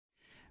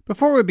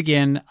Before we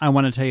begin, I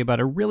want to tell you about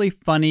a really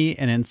funny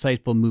and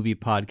insightful movie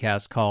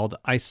podcast called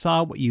I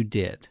Saw What You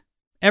Did.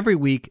 Every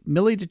week,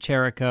 Millie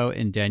DeCherico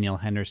and Danielle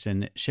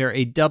Henderson share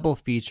a double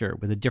feature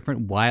with a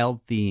different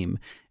wild theme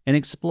and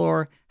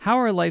explore how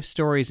our life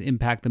stories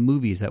impact the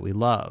movies that we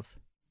love.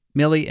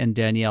 Millie and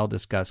Danielle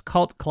discuss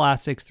cult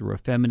classics through a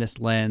feminist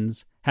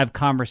lens, have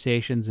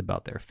conversations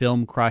about their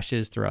film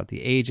crushes throughout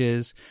the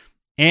ages,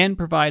 and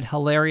provide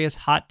hilarious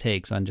hot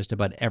takes on just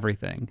about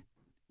everything.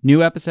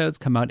 New episodes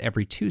come out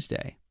every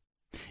Tuesday.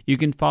 You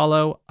can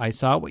follow I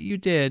Saw What You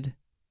Did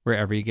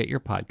wherever you get your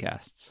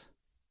podcasts.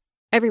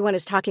 Everyone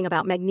is talking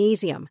about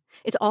magnesium.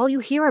 It's all you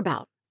hear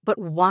about. But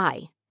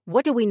why?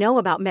 What do we know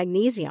about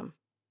magnesium?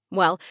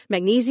 Well,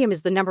 magnesium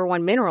is the number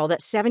one mineral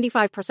that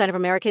 75% of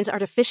Americans are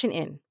deficient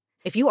in.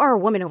 If you are a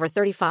woman over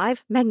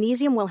 35,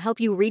 magnesium will help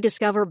you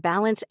rediscover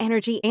balance,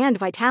 energy, and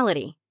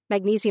vitality.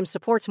 Magnesium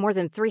supports more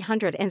than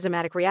 300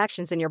 enzymatic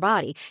reactions in your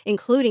body,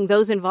 including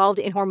those involved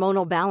in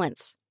hormonal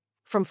balance.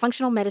 From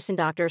functional medicine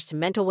doctors to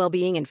mental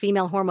well-being and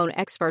female hormone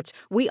experts,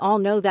 we all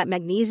know that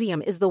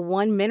magnesium is the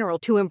one mineral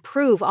to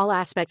improve all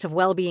aspects of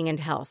well-being and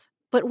health.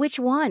 But which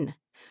one?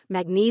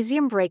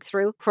 Magnesium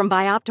Breakthrough from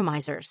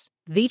Bioptimizers,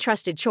 the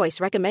trusted choice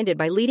recommended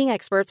by leading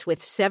experts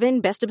with 7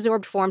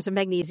 best-absorbed forms of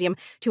magnesium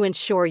to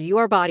ensure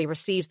your body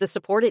receives the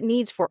support it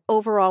needs for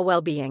overall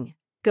well-being.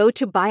 Go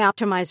to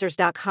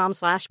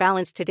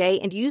bioptimizers.com/balance today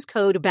and use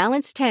code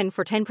BALANCE10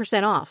 for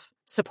 10% off.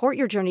 Support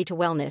your journey to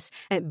wellness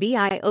at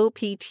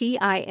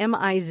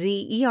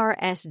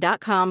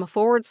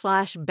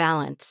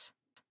bioptimizers.com/balance.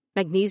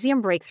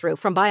 Magnesium Breakthrough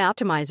from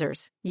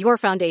Bioptimizers, your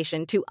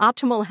foundation to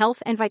optimal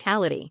health and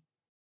vitality.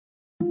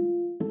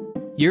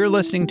 You're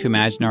listening to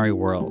Imaginary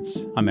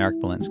Worlds. I'm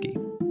Eric Belinsky.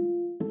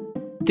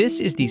 This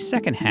is the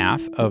second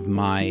half of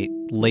my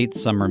late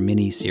summer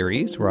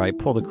mini-series where I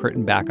pull the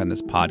curtain back on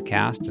this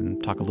podcast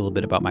and talk a little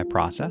bit about my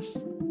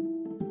process.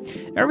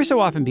 Every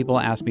so often people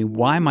ask me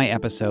why my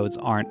episodes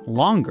aren't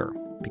longer,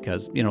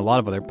 because, a lot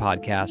of other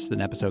podcasts, an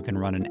episode can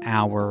run an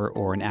hour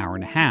or an hour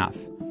and a half.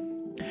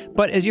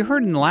 But as you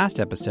heard in the last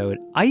episode,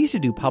 I used to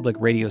do public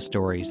radio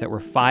stories that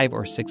were 5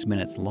 or 6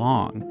 minutes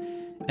long.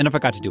 And if I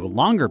got to do a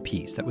longer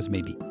piece that was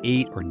maybe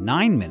 8 or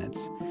 9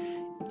 minutes,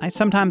 I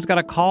sometimes got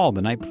a call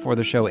the night before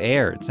the show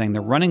aired saying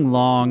they're running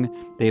long,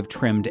 they've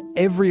trimmed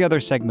every other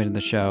segment in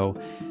the show,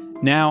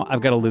 now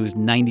I've got to lose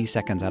 90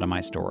 seconds out of my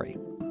story.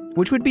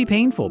 Which would be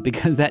painful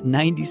because that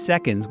 90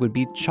 seconds would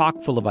be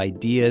chock full of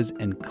ideas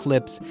and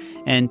clips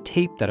and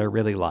tape that I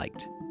really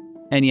liked.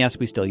 And yes,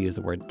 we still use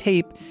the word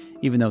tape,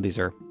 even though these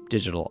are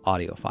digital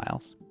audio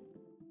files.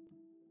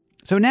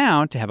 So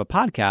now, to have a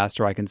podcast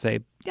where I can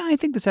say, yeah, I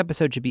think this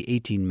episode should be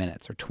 18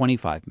 minutes or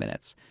 25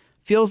 minutes,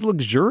 feels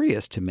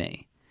luxurious to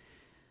me.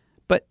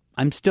 But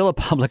I'm still a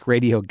public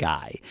radio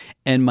guy,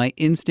 and my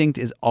instinct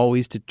is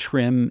always to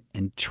trim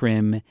and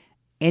trim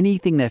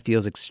anything that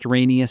feels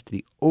extraneous to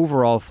the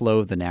overall flow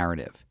of the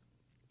narrative.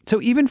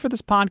 So even for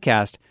this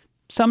podcast,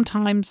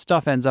 sometimes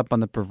stuff ends up on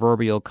the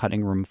proverbial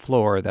cutting room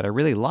floor that I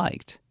really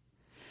liked.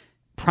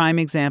 Prime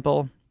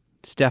example,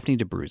 Stephanie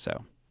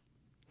D'Abruzzo.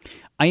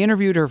 I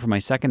interviewed her for my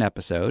second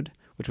episode,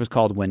 which was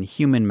called When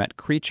Human Met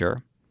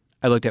Creature.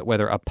 I looked at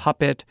whether a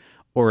puppet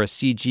or a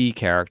CG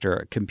character,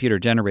 a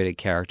computer-generated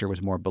character,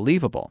 was more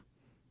believable.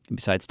 And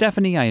besides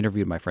Stephanie, I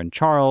interviewed my friend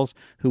Charles,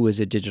 who was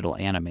a digital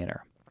animator.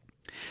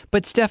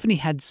 But Stephanie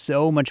had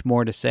so much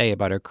more to say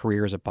about her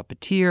career as a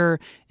puppeteer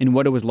and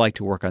what it was like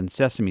to work on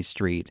Sesame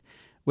Street,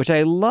 which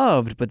I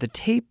loved, but the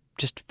tape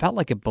just felt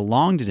like it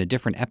belonged in a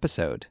different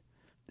episode.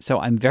 So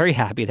I'm very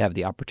happy to have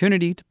the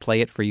opportunity to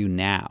play it for you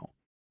now.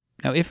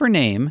 Now, if her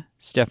name,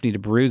 Stephanie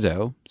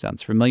D'Abruzzo,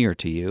 sounds familiar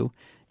to you,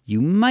 you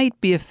might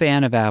be a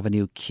fan of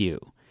Avenue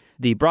Q,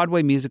 the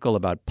Broadway musical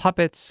about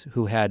puppets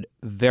who had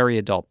very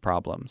adult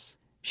problems.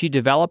 She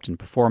developed and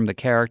performed the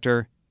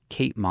character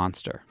Kate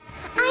Monster.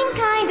 I'm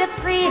kind of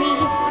pretty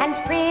and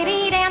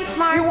pretty damn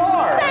smart. You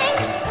are!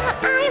 Thanks!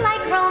 I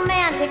like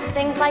romantic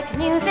things like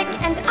music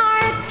and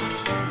art.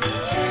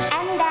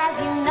 And as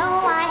you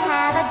know, I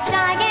have a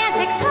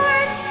gigantic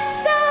heart.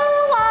 So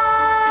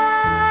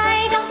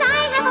why don't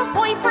I have a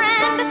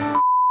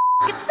boyfriend?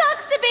 It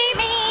sucks to be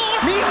me.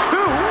 Me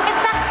too! It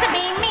sucks to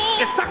be me.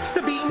 It sucks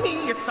to be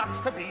me. It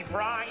sucks to be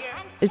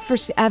Brian. At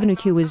first, Avenue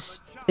Q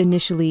was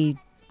initially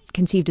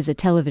conceived as a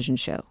television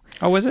show.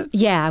 Oh, was it?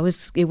 Yeah,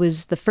 it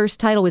was the first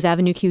title was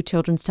Avenue Q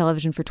Children's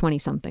Television for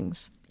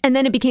 20-somethings. And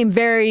then it became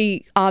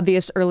very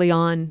obvious early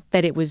on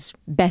that it was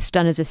best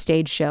done as a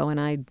stage show,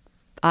 and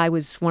I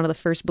was one of the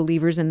first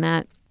believers in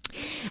that.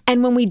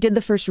 And when we did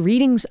the first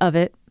readings of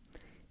it,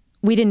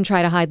 we didn't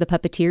try to hide the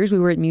puppeteers. We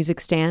were at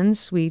music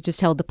stands. We just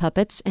held the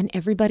puppets, and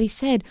everybody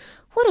said,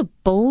 what a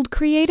bold,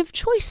 creative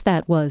choice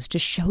that was to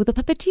show the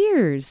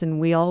puppeteers. And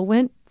we all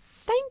went,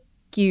 thank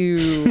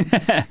you.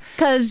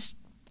 Because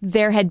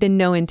there had been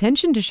no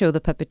intention to show the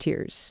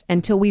puppeteers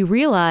until we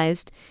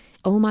realized,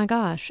 oh my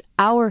gosh,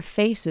 our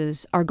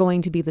faces are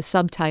going to be the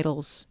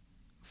subtitles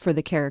for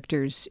the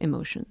characters'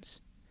 emotions.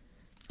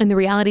 And the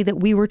reality that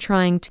we were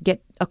trying to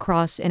get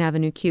across in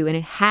Avenue Q, and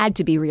it had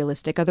to be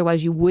realistic,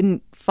 otherwise you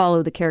wouldn't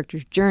follow the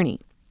character's journey,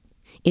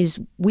 is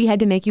we had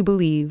to make you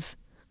believe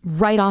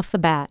right off the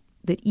bat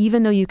that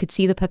even though you could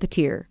see the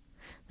puppeteer,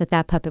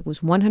 that puppet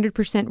was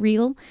 100%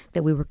 real,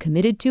 that we were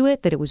committed to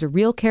it, that it was a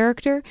real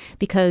character,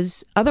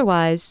 because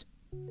otherwise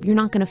you're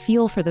not going to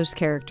feel for those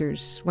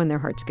characters when their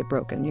hearts get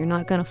broken. You're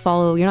not going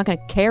to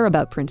care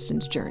about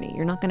Princeton's journey.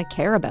 You're not going to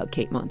care about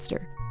Kate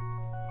Monster.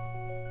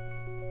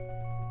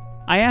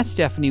 I asked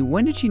Stephanie,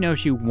 when did she know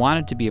she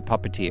wanted to be a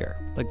puppeteer,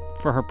 like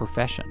for her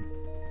profession?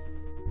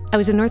 I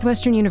was at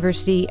Northwestern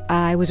University.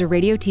 I was a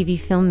radio, TV,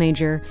 film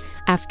major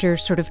after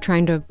sort of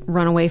trying to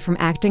run away from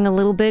acting a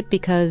little bit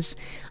because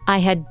I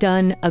had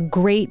done a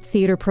great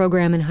theater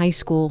program in high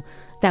school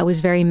that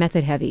was very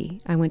method heavy.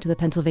 I went to the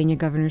Pennsylvania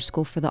Governor's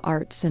School for the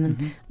Arts.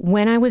 And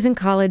when I was in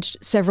college,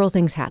 several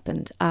things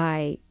happened.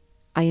 I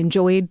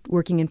enjoyed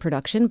working in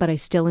production, but I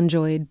still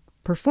enjoyed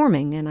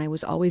performing, and I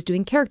was always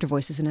doing character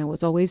voices, and I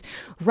was always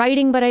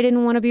writing, but I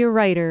didn't want to be a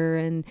writer,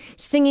 and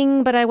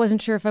singing, but I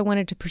wasn't sure if I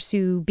wanted to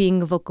pursue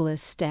being a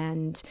vocalist,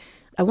 and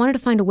I wanted to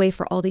find a way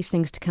for all these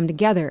things to come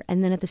together.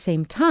 And then at the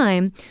same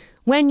time,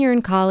 when you're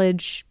in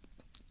college,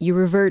 you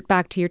revert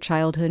back to your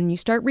childhood and you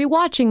start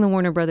rewatching the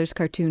Warner Brothers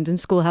cartoons and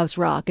Schoolhouse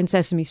Rock and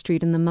Sesame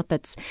Street and the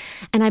Muppets.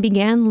 And I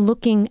began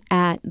looking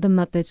at the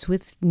Muppets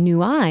with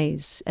new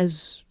eyes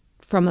as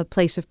from a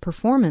place of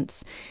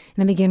performance.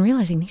 And I began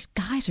realizing these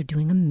guys are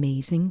doing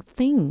amazing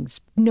things.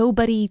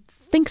 Nobody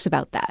thinks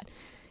about that.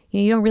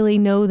 You don't really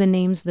know the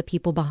names of the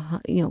people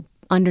behind,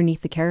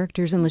 underneath the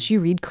characters unless you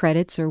read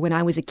credits. Or when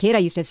I was a kid, I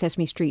used to have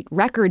Sesame Street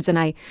records and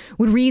I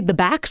would read the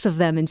backs of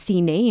them and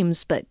see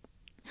names. But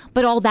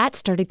all that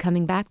started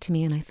coming back to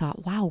me and I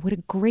thought, wow, what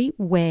a great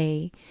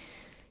way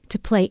to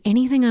play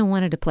anything I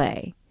wanted to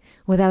play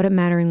without it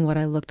mattering what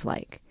I looked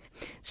like.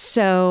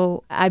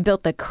 So I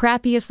built the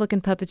crappiest looking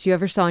puppets you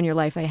ever saw in your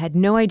life. I had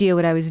no idea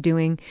what I was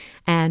doing,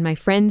 and my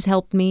friends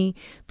helped me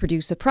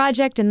produce a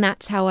project, and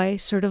that's how I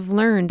sort of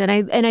learned.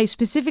 And I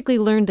specifically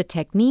learned the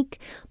technique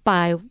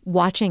by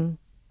watching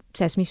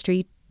Sesame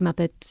Street,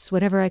 Muppets,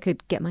 whatever I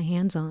could get my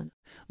hands on.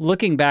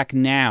 Looking back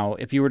now,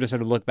 if you were to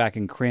sort of look back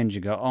and cringe,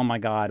 you go, "Oh my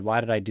God,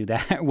 why did I do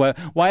that?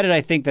 Why did I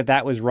think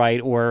that was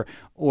right?" Or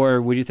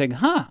would you think,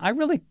 I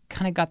really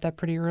kind of got that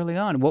pretty early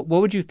on? What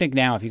would you think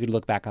now if you could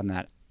look back on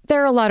that?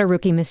 There are a lot of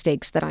rookie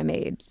mistakes that I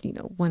made.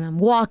 When I'm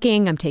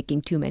walking, I'm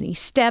taking too many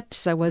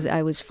steps. I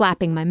was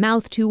flapping my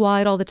mouth too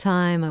wide all the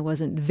time. I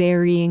wasn't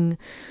varying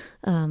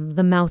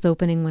the mouth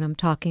opening when I'm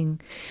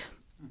talking.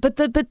 But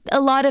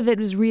a lot of it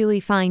was really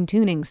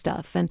fine-tuning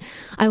stuff, and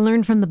I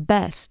learned from the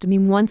best. I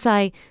mean, once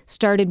I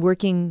started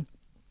working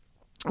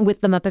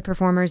with the Muppet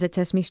performers at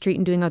Sesame Street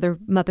and doing other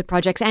Muppet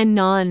projects and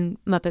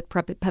non-Muppet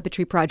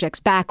puppetry projects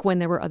back when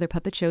there were other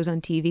puppet shows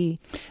on TV.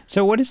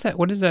 So what is that?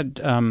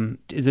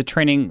 Is the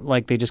training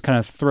like they just kind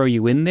of throw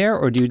you in there,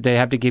 or do they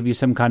have to give you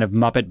some kind of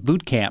Muppet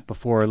boot camp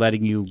before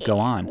letting you go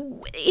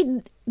on?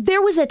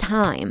 There was a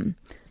time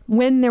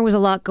when there was a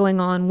lot going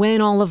on,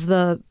 when all of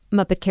the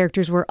Muppet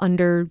characters were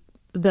under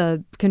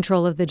the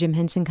control of the Jim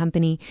Henson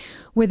Company,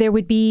 where there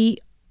would be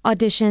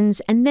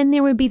auditions, and then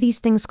there would be these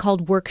things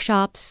called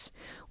workshops,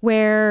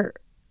 where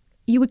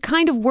you would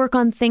kind of work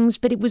on things,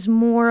 but it was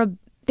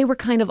they were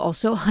kind of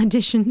also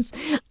auditions.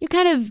 You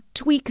kind of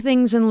tweak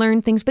things and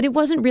learn things, but it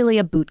wasn't really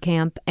a boot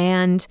camp.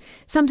 And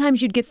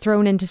sometimes you'd get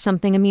thrown into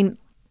something. I mean,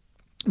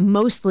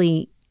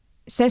 mostly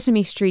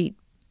Sesame Street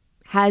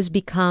has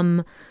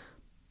become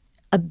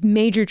a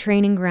major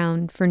training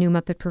ground for new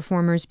Muppet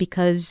performers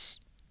because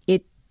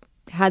it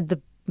had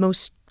the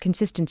most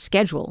consistent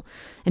schedule.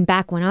 And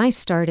back when I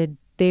started,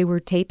 they were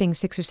taping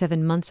 6 or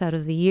 7 months out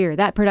of the year.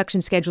 That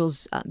production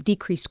schedule's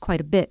decreased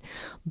quite a bit,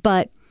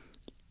 but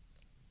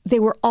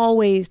there was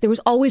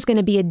always going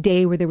to be a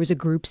day where there was a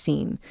group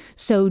scene.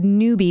 So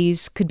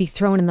newbies could be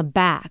thrown in the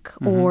back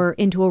or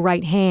into a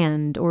right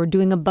hand or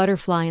doing a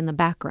butterfly in the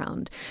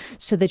background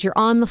so that you're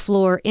on the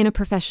floor in a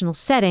professional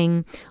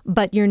setting,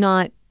 but you're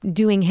not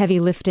doing heavy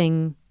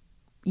lifting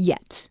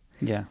yet.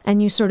 Yeah.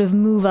 And you sort of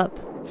move up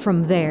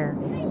from there.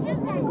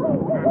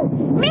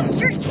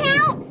 Mr.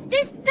 Count,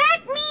 does that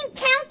mean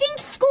counting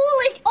school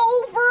is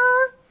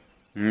over?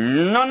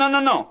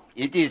 No.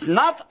 It is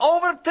not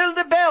over till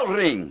the bell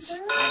rings.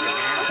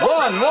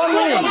 One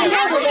ring.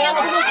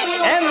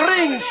 And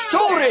rings, 2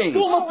 rings.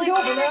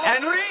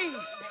 And rings.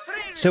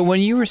 So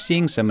when you were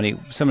seeing somebody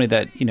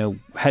that,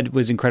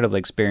 was incredibly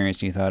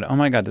experienced and you thought, "Oh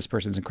my God, this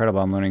person's incredible.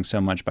 I'm learning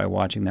so much by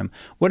watching them."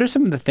 What are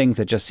some of the things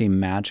that just seem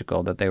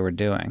magical that they were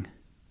doing?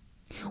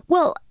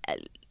 Well,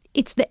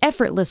 it's the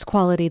effortless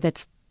quality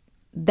that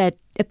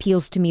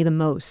appeals to me the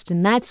most.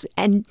 And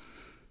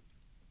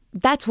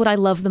that's what I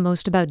love the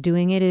most about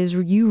doing it is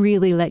you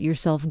really let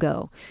yourself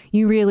go.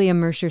 You really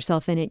immerse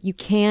yourself in it. You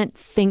can't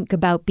think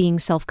about being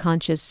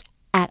self-conscious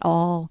at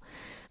all.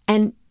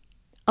 And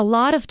a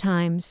lot of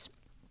times,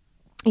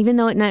 even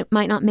though it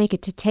might not make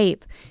it to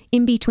tape,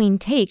 in between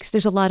takes,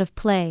 there's a lot of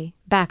play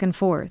back and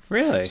forth.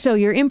 Really? So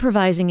you're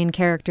improvising in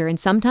character, and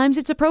sometimes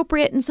it's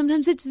appropriate, and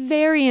sometimes it's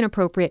very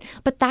inappropriate.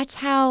 But that's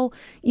how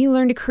you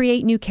learn to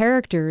create new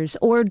characters,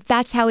 or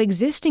that's how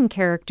existing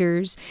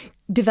characters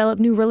develop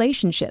new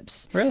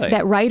relationships Really?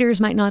 that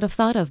writers might not have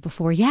thought of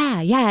before.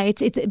 Yeah.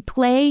 It's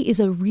play is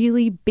a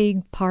really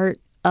big part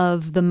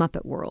of the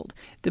Muppet world.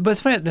 But it's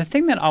funny, the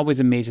thing that always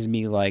amazes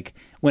me, like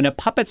when a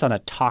puppet's on a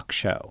talk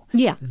show,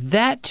 Yeah.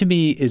 that to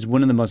me is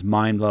one of the most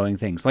mind-blowing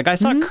things. Like I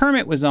saw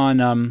Kermit was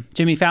on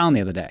Jimmy Fallon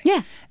the other day.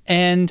 Yeah.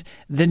 And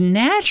the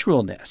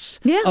naturalness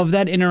of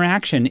that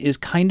interaction is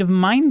kind of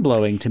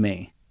mind-blowing to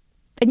me.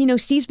 And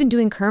Steve's been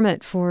doing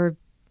Kermit for,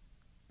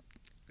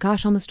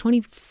 almost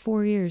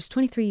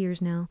 23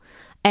 years now.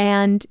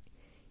 And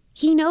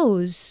he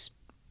knows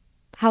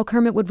how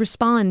Kermit would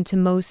respond to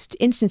most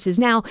instances.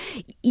 Now,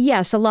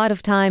 yes, a lot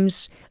of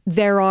times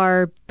there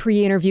are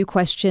pre-interview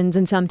questions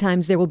and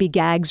sometimes there will be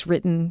gags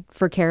written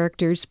for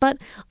characters. But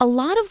a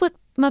lot of what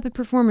Muppet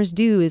performers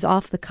do is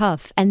off the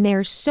cuff, and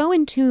they're so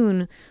in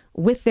tune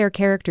with their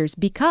characters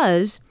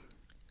because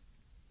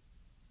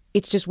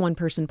it's just one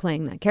person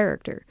playing that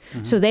character.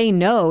 So they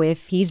know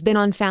if he's been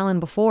on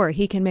Fallon before,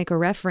 he can make a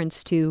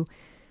reference to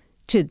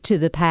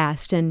the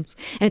past. And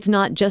it's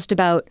not just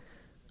about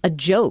a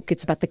joke.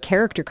 It's about the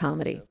character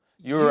comedy.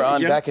 You were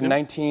on back in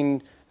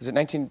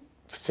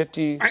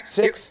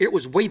 1956? It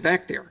was way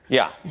back there.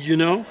 Yeah.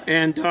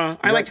 And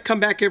I like to come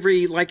back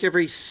every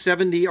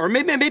 70 or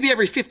maybe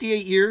every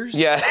 58 years.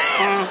 Yeah.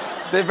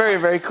 They're very,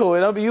 very cool.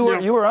 But you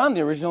were on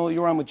the original.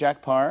 You were on with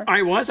Jack Parr.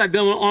 I was. I've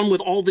been on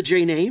with all the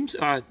J names: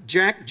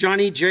 Jack,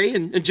 Johnny, Jay,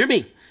 and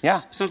Jimmy.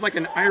 Yeah. Sounds like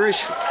an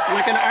Irish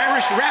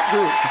rap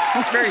group.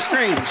 It's very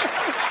strange.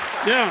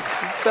 Yeah.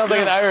 Sounds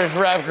like an Irish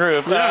rap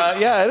group.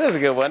 Yeah, it is a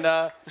good one.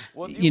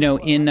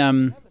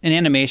 In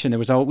animation,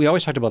 we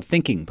always talked about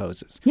thinking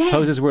poses. Yeah.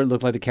 Poses where it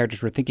looked like the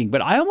characters were thinking.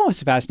 But I'm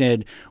almost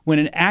fascinated when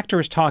an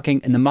actor is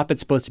talking and the Muppet's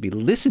supposed to be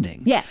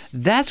listening. Yes.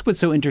 That's what's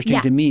so interesting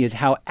to me is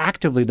how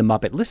actively the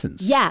Muppet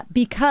listens. Yeah,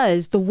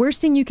 because the worst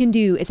thing you can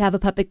do is have a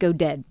puppet go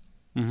dead,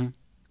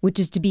 which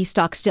is to be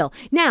stock still.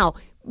 Now,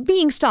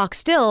 being stock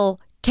still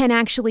can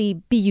actually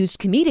be used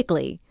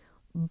comedically,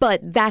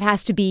 but that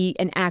has to be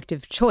an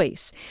active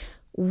choice.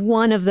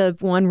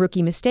 One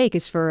rookie mistake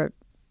is for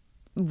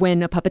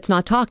when a puppet's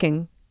not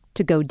talking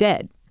to go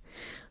dead.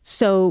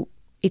 So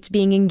it's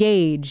being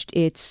engaged,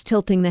 it's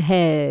tilting the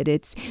head,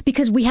 it's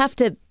because we have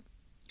to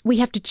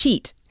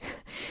cheat.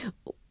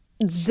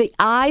 The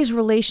eye's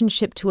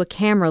relationship to a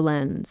camera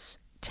lens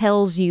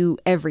tells you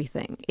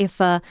everything. If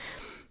a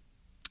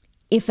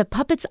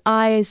puppet's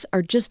eyes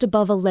are just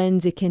above a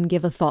lens, it can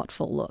give a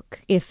thoughtful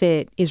look. If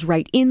it is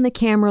right in the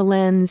camera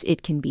lens,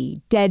 it can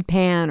be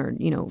deadpan or,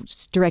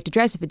 direct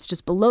address. If it's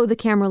just below the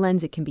camera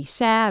lens, it can be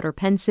sad or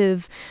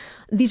pensive.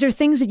 These are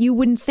things that you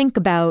wouldn't think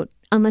about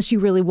unless you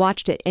really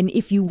watched it. And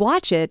if you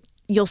watch it,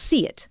 you'll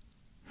see it.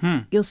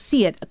 You'll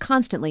see it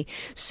constantly.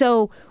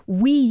 So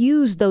we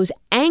use those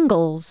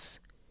angles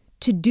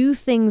to do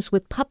things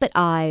with puppet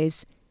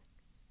eyes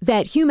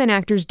that human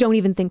actors don't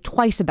even think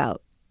twice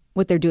about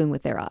what they're doing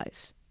with their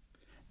eyes.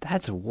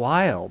 That's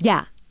wild.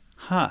 Yeah.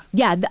 Huh.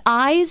 Yeah, the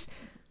eyes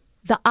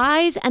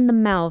and the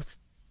mouth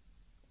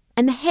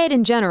and the head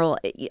in general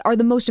are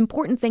the most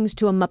important things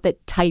to a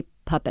Muppet-type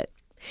puppet.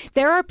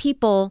 There are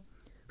people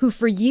who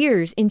for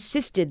years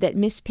insisted that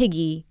Miss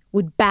Piggy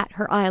would bat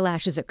her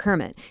eyelashes at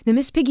Kermit. Now,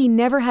 Miss Piggy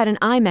never had an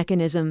eye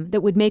mechanism that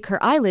would make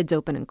her eyelids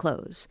open and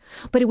close.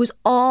 But it was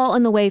all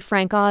in the way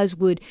Frank Oz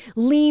would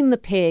lean the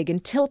pig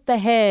and tilt the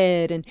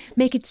head and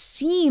make it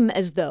seem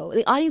as though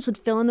the audience would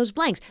fill in those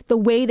blanks, the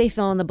way they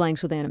fill in the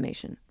blanks with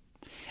animation.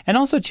 And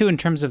also, too, in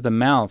terms of the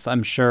mouth,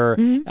 I'm sure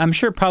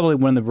probably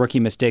one of the rookie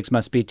mistakes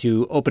must be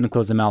to open and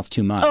close the mouth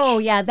too much. Oh,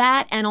 yeah,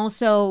 that, and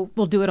also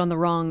we'll do it on the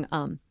wrong,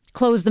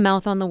 close the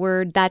mouth on the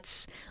word.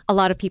 That's a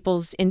lot of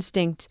people's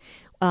instinct.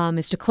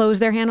 Is to close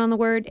their hand on the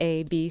word,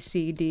 A, B,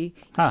 C, D.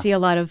 You see a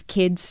lot of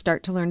kids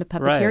start to learn to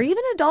puppeteer,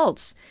 even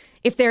adults.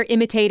 If they're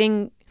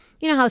imitating,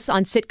 how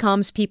on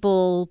sitcoms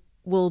people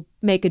will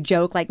make a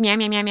joke like meow,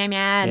 meow, meow, meow,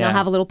 meow, and they'll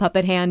have a little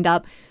puppet hand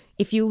up.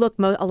 If you look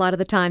a lot of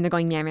the time, they're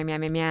going meow, meow, meow,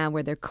 meow, meow,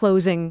 where they're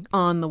closing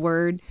on the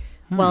word.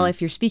 Well,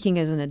 if you're speaking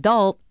as an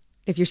adult,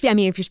 if you're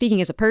speaking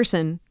as a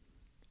person,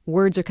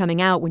 words are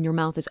coming out when your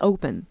mouth is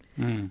open.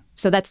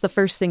 So that's the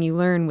first thing you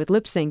learn with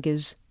lip sync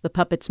is the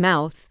puppet's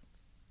mouth,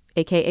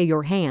 AKA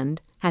your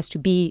hand, has to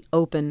be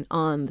open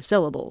on the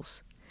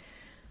syllables.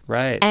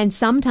 Right. And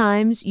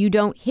sometimes you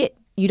don't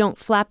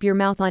flap your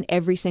mouth on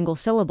every single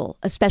syllable,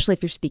 especially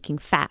if you're speaking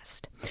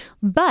fast.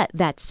 But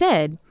that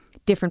said,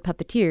 different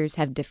puppeteers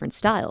have different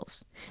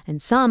styles.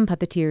 And some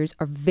puppeteers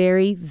are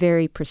very,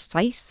 very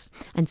precise,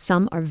 and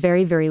some are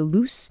very, very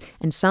loose,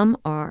 and some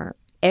are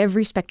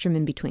every spectrum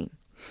in between.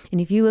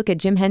 And if you look at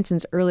Jim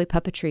Henson's early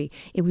puppetry,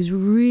 it was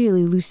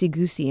really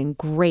loosey-goosey and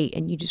great,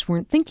 and you just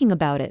weren't thinking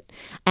about it.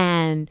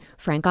 And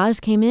Frank Oz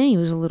came in, he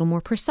was a little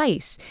more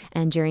precise.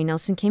 And Jerry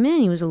Nelson came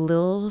in, he was a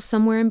little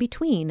somewhere in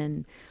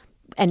between.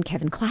 And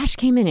Kevin Clash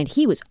came in, and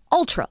he was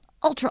ultra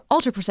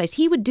precise.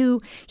 He would do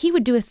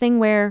a thing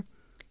where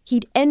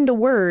he'd end a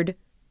word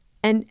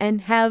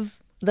and have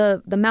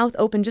the mouth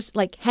open, just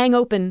like hang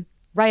open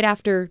right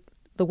after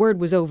the word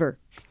was over.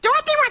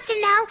 Dorothy wants to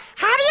know,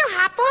 how do you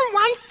hop on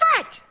one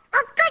foot? A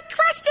good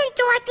question,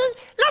 Dorothy.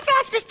 Let's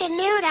ask Mr.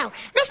 Nudo.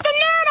 Mr.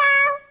 Nudo!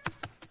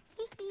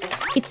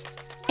 It's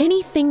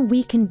anything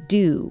we can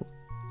do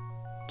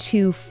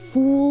to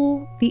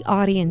fool the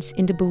audience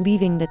into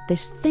believing that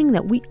this thing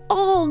that we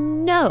all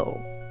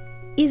know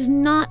is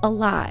not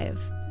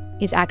alive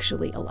is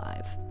actually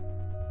alive.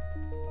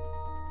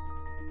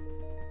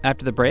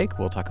 After the break,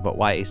 we'll talk about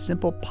why a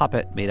simple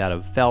puppet made out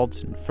of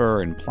felt and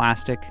fur and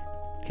plastic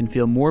can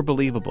feel more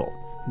believable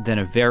than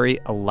a very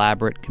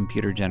elaborate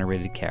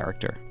computer-generated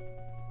character.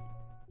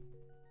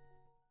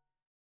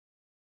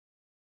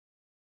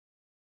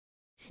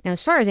 Now,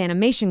 as far as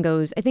animation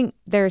goes, I think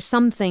there are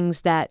some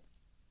things that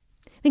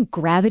I think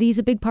gravity is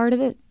a big part of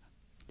it.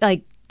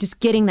 Like just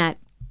getting that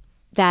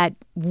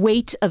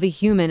weight of a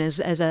human as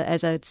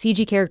a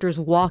CG character is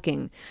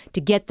walking,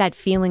 to get that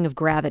feeling of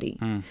gravity.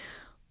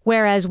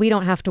 Whereas we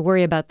don't have to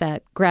worry about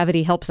that.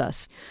 Gravity helps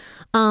us.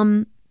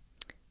 All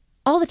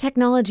the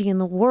technology in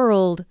the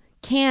world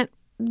can't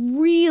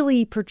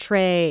really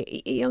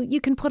portray,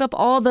 you can put up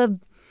all the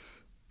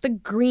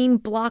green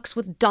blocks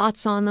with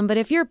dots on them, but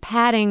if you're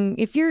patting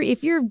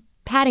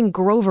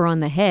Grover on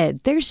the head,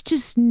 there's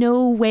just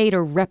no way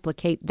to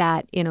replicate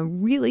that in a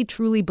really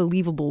truly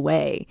believable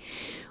way.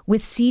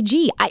 With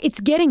CG, it's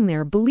getting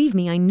there, believe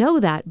me, I know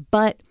that,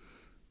 but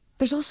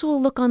there's also a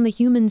look on the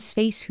human's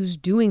face who's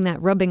doing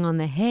that rubbing on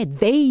the head.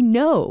 They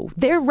know.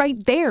 They're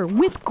right there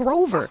with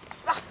Grover.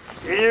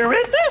 Here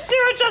it is,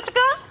 Sarah Jessica.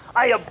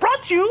 I have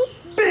brought you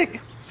Big.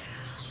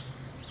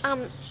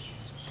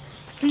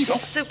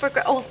 Super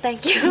great. Oh,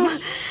 thank you.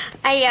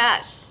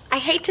 I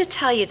hate to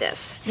tell you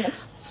this.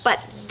 Yes. But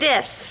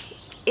this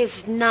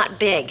is not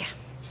big.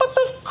 But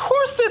of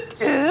course it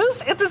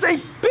is. It is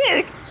a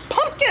big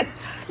pumpkin.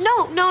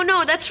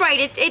 No, that's right.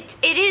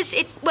 It is.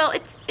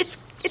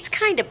 It's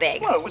kind of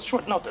big. Well, with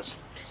short notice.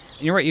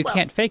 You're right. You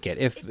can't fake it.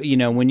 If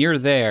when you're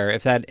there,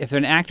 if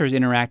an actor is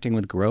interacting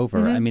with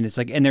Grover, I mean, it's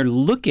like, and they're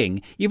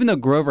looking, even though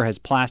Grover has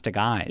plastic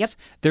eyes,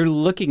 they're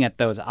looking at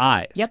those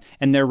eyes,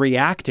 and they're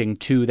reacting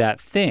to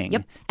that thing.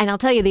 Yep. And I'll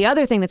tell you, the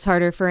other thing that's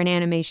harder for an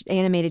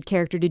animated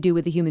character to do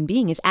with a human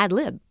being is ad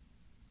lib.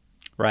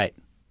 Right.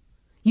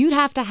 You'd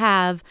have to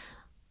have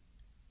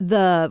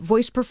the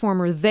voice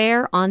performer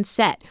there on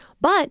set,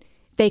 but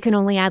they can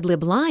only ad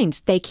lib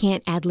lines. They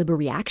can't ad lib a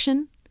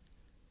reaction.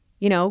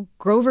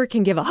 Grover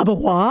can give a hubba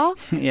wah,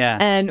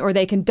 or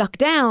they can duck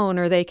down,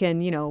 or they can,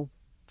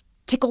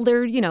 tickle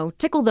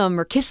them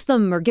or kiss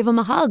them or give them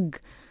a hug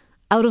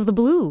out of the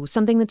blue,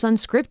 something that's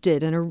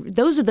unscripted. And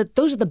those are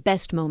the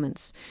best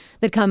moments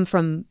that come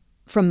from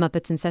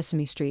Muppets and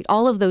Sesame Street.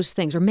 All of those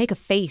things, or make a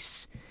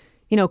face,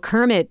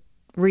 Kermit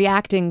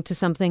reacting to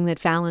something that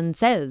Fallon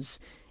says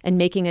and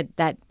making it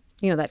that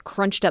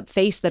crunched up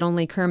face that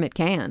only Kermit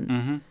can.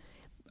 Mm-hmm.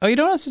 Oh, what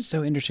else is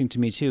so interesting to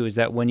me, too, is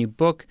that when you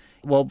book,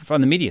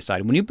 from the media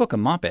side, when you book a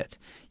Muppet,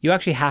 you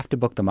actually have to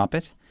book the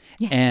Muppet.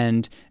 Yeah.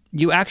 And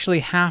you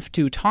actually have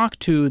to talk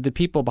to the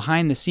people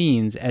behind the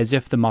scenes as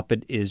if the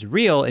Muppet is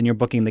real and you're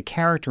booking the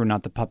character,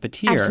 not the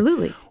puppeteer.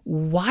 Absolutely.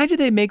 Why do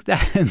they make that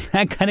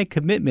kind of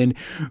commitment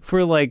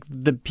for,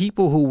 the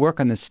people who work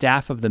on the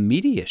staff of the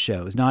media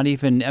shows? Not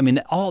even,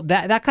 all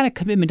that kind of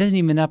commitment doesn't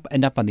even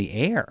end up on the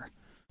air.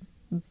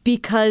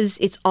 Because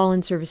it's all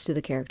in service to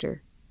the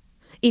character.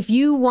 If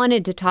you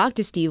wanted to talk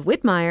to Steve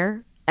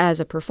Whitmire as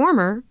a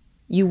performer,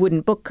 you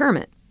wouldn't book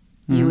Kermit.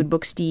 Mm-hmm. You would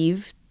book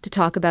Steve to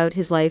talk about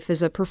his life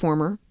as a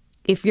performer.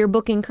 If you're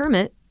booking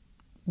Kermit,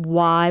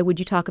 why would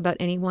you talk about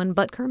anyone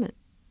but Kermit?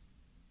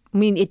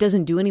 It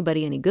doesn't do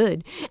anybody any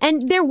good.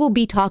 And there will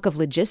be talk of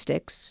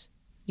logistics.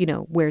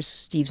 Where's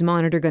Steve's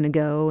monitor going to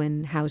go,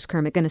 and how's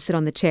Kermit going to sit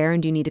on the chair,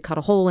 and do you need to cut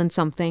a hole in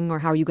something, or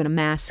how are you going to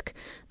mask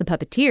the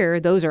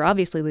puppeteer? Those are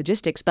obviously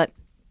logistics. But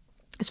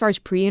as far as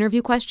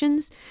pre-interview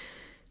questions,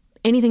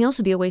 anything else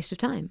would be a waste of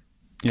time.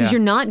 Because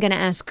you're not going to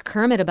ask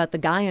Kermit about the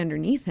guy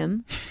underneath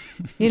him.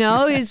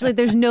 It's like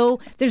there's no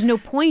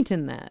point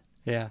in that.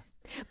 Yeah.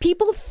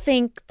 People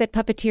think that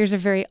puppeteers are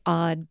very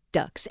odd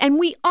ducks. And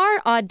we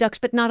are odd ducks,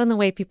 but not in the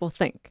way people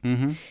think.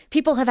 Mm-hmm.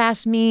 People have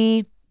asked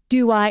me,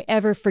 do I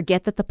ever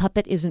forget that the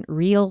puppet isn't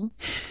real?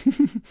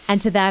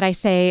 And to that I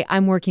say,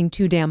 I'm working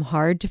too damn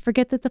hard to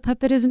forget that the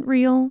puppet isn't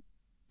real.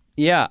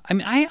 Yeah,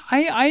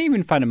 I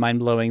even find it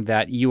mind-blowing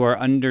that you are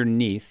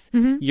underneath.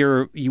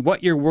 Mm-hmm.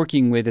 What you're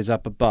working with is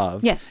up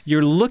above. Yes.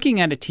 You're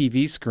looking at a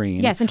TV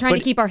screen. Yes, and trying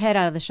to keep our head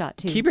out of the shot,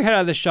 too. Keep your head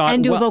out of the shot.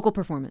 And do a vocal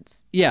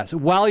performance. Yes,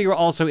 while you're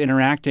also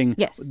interacting.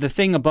 Yes. The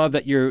thing above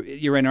that you're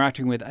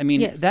interacting with.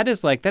 That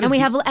is like... And we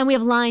have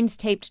lines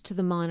taped to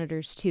the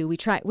monitors, too. We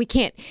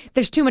can't...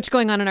 There's too much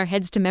going on in our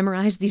heads to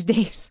memorize these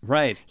days.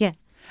 Right. Yeah.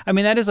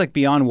 That is like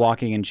beyond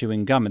walking and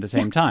chewing gum at the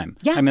same time.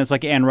 Yeah. It's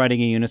like Anne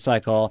riding a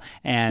unicycle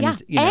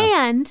and,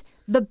 And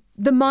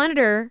the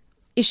monitor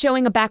is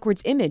showing a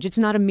backwards image. It's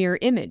not a mirror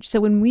image.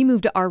 So when we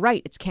move to our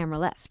right, it's camera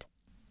left.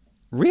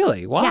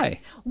 Really? Why? Yeah.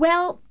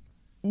 Well,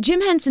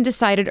 Jim Henson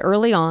decided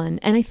early on,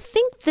 and I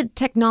think the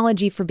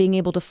technology for being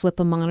able to flip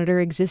a monitor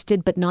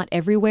existed, but not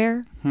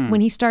everywhere when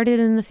he started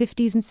in the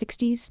 50s and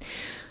 60s.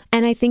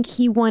 And I think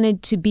he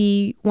wanted to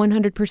be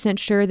 100%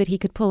 sure that he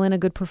could pull in a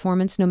good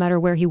performance no matter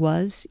where he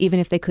was, even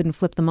if they couldn't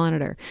flip the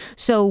monitor.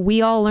 So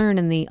we all learn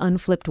in the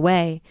unflipped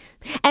way.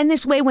 And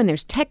this way, when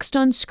there's text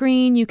on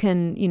screen, you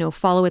can,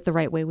 follow it the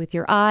right way with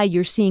your eye.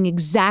 You're seeing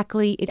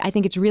exactly, I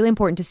think it's really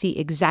important to see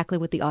exactly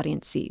what the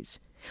audience sees.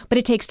 But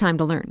it takes time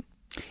to learn.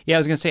 Yeah, I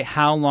was going to say,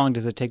 how long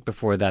does it take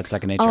before that's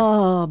second nature?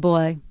 Oh,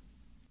 boy.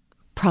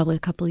 Probably a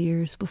couple of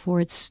years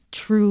before it's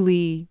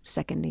truly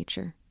second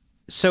nature.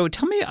 So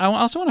tell me, I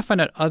also want to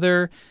find out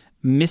other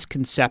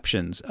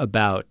misconceptions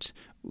about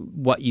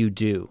what you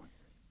do.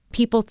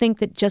 People think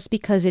that just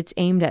because it's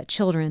aimed at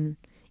children,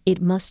 it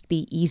must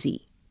be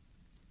easy.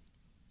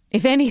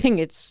 If anything,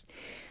 it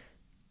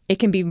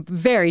can be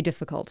very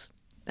difficult.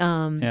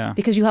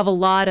 Because you have a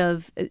lot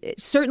of,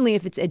 certainly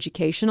if it's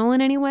educational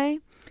in any way,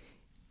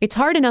 it's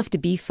hard enough to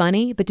be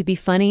funny, but to be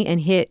funny and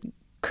hit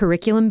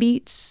curriculum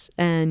beats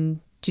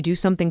and to do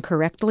something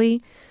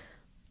correctly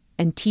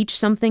and teach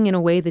something in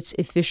a way that's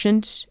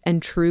efficient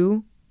and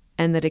true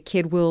and that a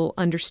kid will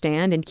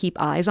understand and keep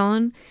eyes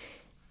on,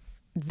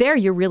 there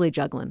you're really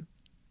juggling.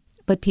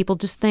 But people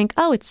just think,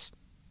 oh, it's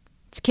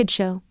a kid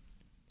show.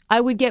 I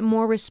would get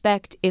more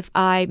respect if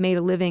I made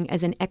a living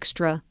as an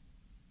extra,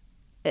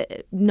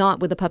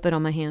 not with a puppet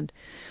on my hand.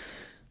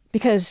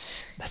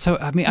 Because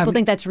people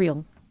think that's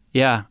real.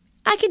 Yeah.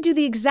 I could do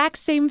the exact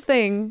same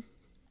thing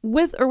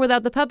with or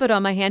without the puppet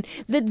on my hand.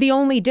 The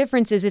only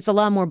difference is it's a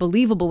lot more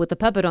believable with the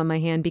puppet on my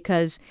hand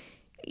because,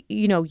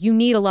 you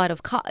need a lot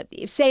of...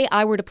 Say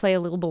I were to play a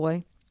little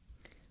boy,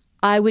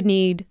 I would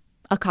need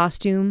a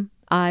costume.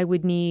 I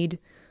would need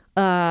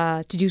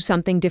to do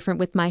something different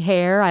with my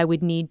hair. I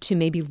would need to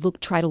maybe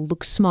try to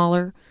look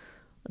smaller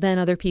than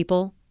other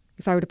people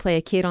if I were to play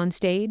a kid on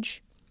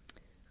stage.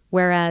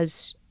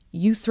 Whereas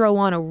you throw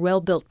on a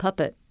well-built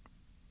puppet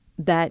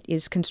that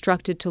is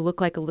constructed to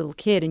look like a little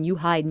kid and you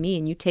hide me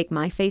and you take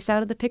my face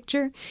out of the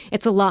picture,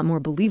 it's a lot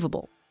more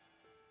believable.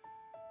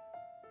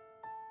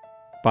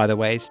 By the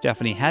way,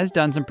 Stephanie has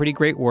done some pretty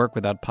great work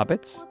without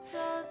puppets.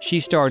 She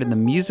starred in the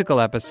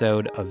musical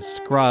episode of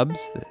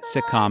Scrubs, the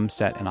sitcom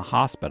set in a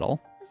hospital.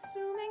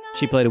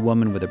 She played a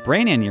woman with a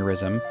brain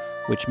aneurysm,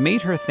 which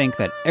made her think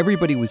that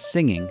everybody was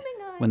singing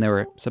when they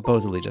were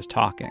supposedly just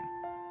talking.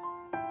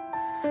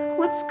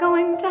 What's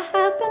going to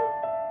happen?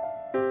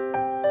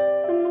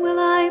 And will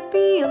I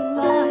be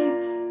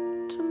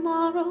alive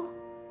tomorrow?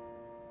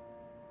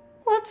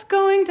 What's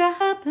going to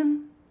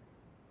happen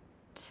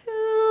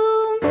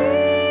to me?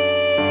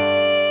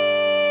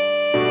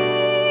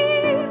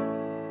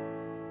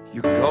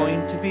 You're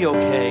going to be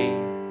okay.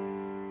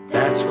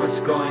 That's what's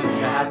going to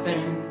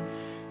happen.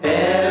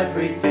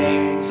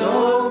 Everything's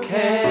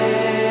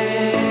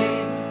okay.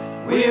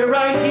 We're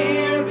right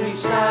here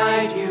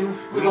beside you.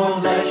 We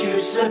won't let you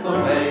slip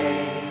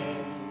away.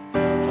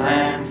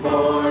 Plan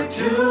for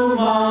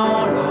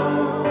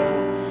tomorrow,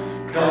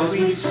 'cause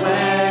we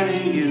swear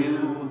to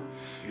you,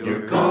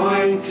 you're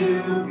going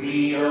to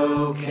be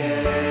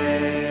okay.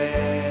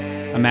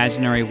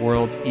 Imaginary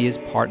Worlds is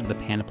part of the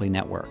Panoply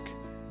Network.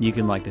 You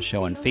can like the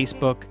show on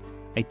Facebook.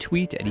 I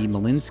tweet at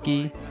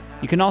 @eMolinsky.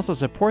 You can also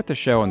support the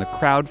show on the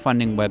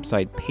crowdfunding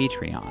website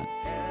Patreon,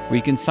 where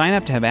you can sign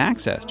up to have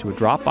access to a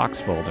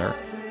Dropbox folder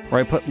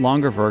where I put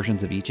longer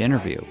versions of each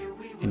interview,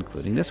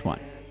 including this one.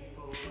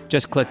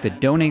 Just click the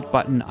donate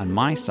button on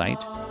my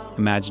site,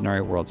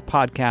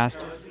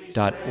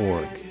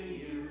 imaginaryworldspodcast.org.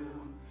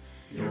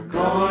 You're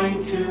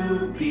going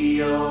to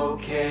be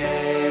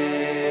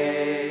okay.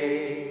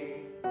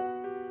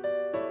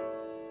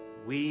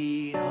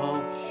 We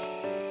hope.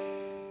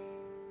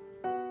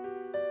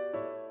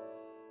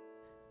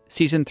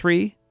 Season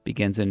 3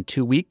 begins in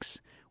 2 weeks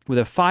with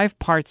a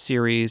 5-part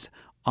series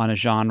on a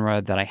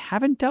genre that I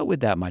haven't dealt with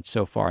that much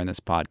so far in this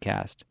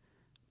podcast,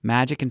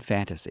 magic and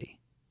fantasy.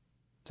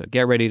 So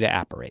get ready to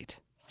apparate.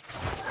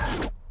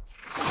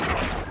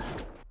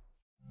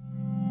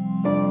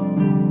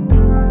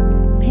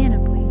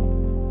 Panoply.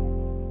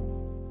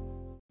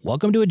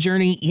 Welcome to a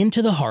journey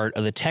into the heart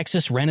of the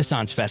Texas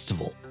Renaissance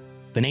Festival,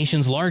 the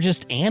nation's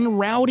largest and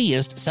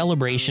rowdiest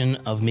celebration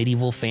of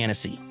medieval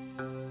fantasy.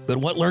 But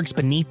what lurks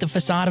beneath the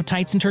facade of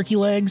tights and turkey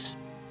legs?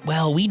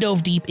 Well, we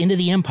dove deep into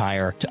the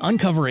empire to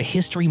uncover a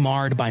history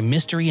marred by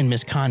mystery and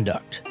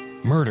misconduct,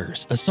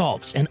 murders,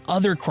 assaults, and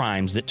other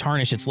crimes that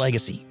tarnish its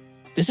legacy.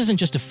 This isn't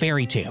just a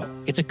fairy tale,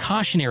 it's a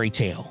cautionary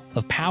tale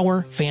of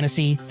power,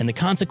 fantasy, and the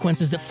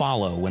consequences that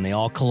follow when they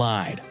all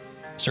collide.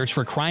 Search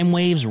for Crime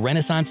Waves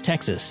Renaissance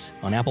Texas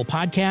on Apple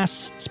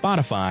Podcasts,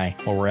 Spotify,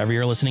 or wherever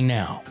you're listening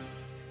now.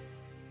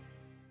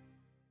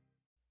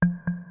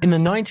 In the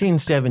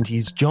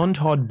 1970s, John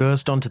Todd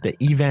burst onto the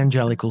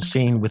evangelical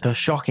scene with a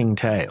shocking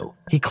tale.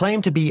 He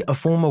claimed to be a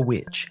former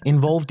witch,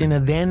 involved in a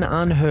then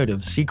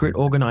unheard-of secret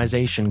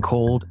organization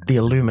called the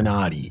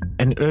Illuminati,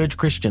 and urged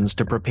Christians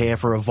to prepare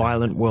for a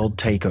violent world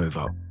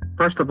takeover.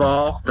 First of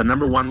all, the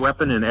number one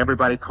weapon in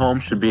everybody's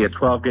home should be a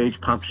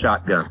 12-gauge pump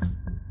shotgun.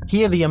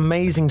 Hear the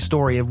amazing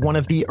story of one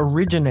of the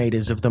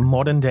originators of the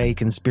modern-day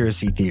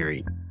conspiracy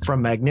theory.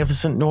 From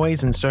Magnificent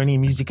Noise and Sony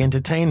Music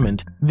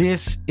Entertainment,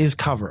 this is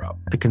Cover Up,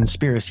 the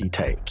Conspiracy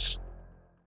Tapes.